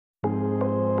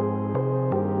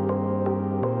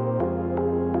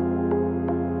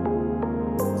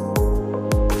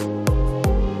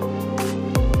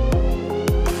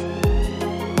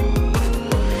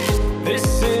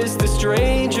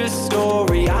strangest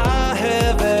story I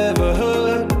have ever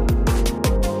heard.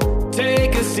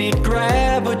 Take a seat,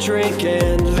 grab a drink,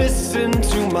 and listen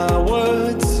to my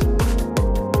words.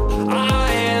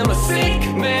 I am a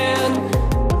sick man.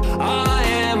 I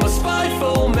am a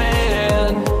spiteful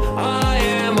man. I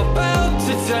am about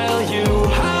to tell you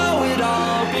how it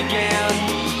all began.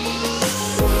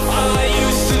 I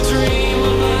used to dream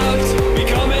about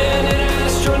becoming an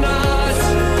astronaut,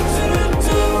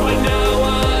 but now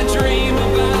I dream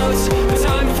about the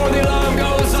time before the alarm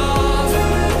goes off.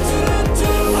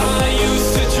 I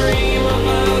used to dream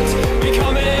about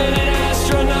becoming an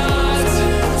astronaut,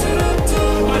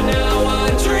 but now I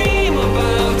dream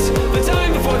about the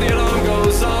time before the alarm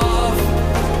goes off.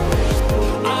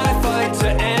 I fight to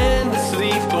end the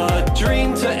sleep, but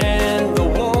dream to end the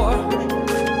war.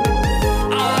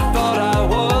 I thought I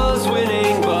was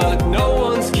winning, but no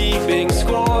one's keeping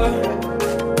score.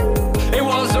 It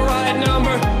was the right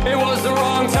number, it was the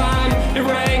wrong time. It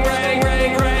rang, rang,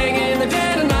 rang, rang in the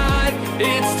dead of night.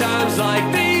 It's times like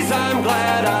these I'm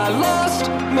glad I lost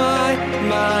my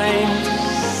mind.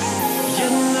 You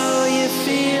know you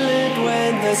feel it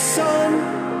when the sun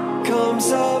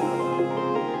comes up,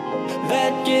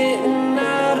 that getting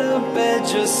out of bed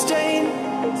just ain't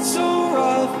so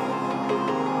rough.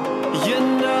 You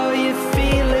know you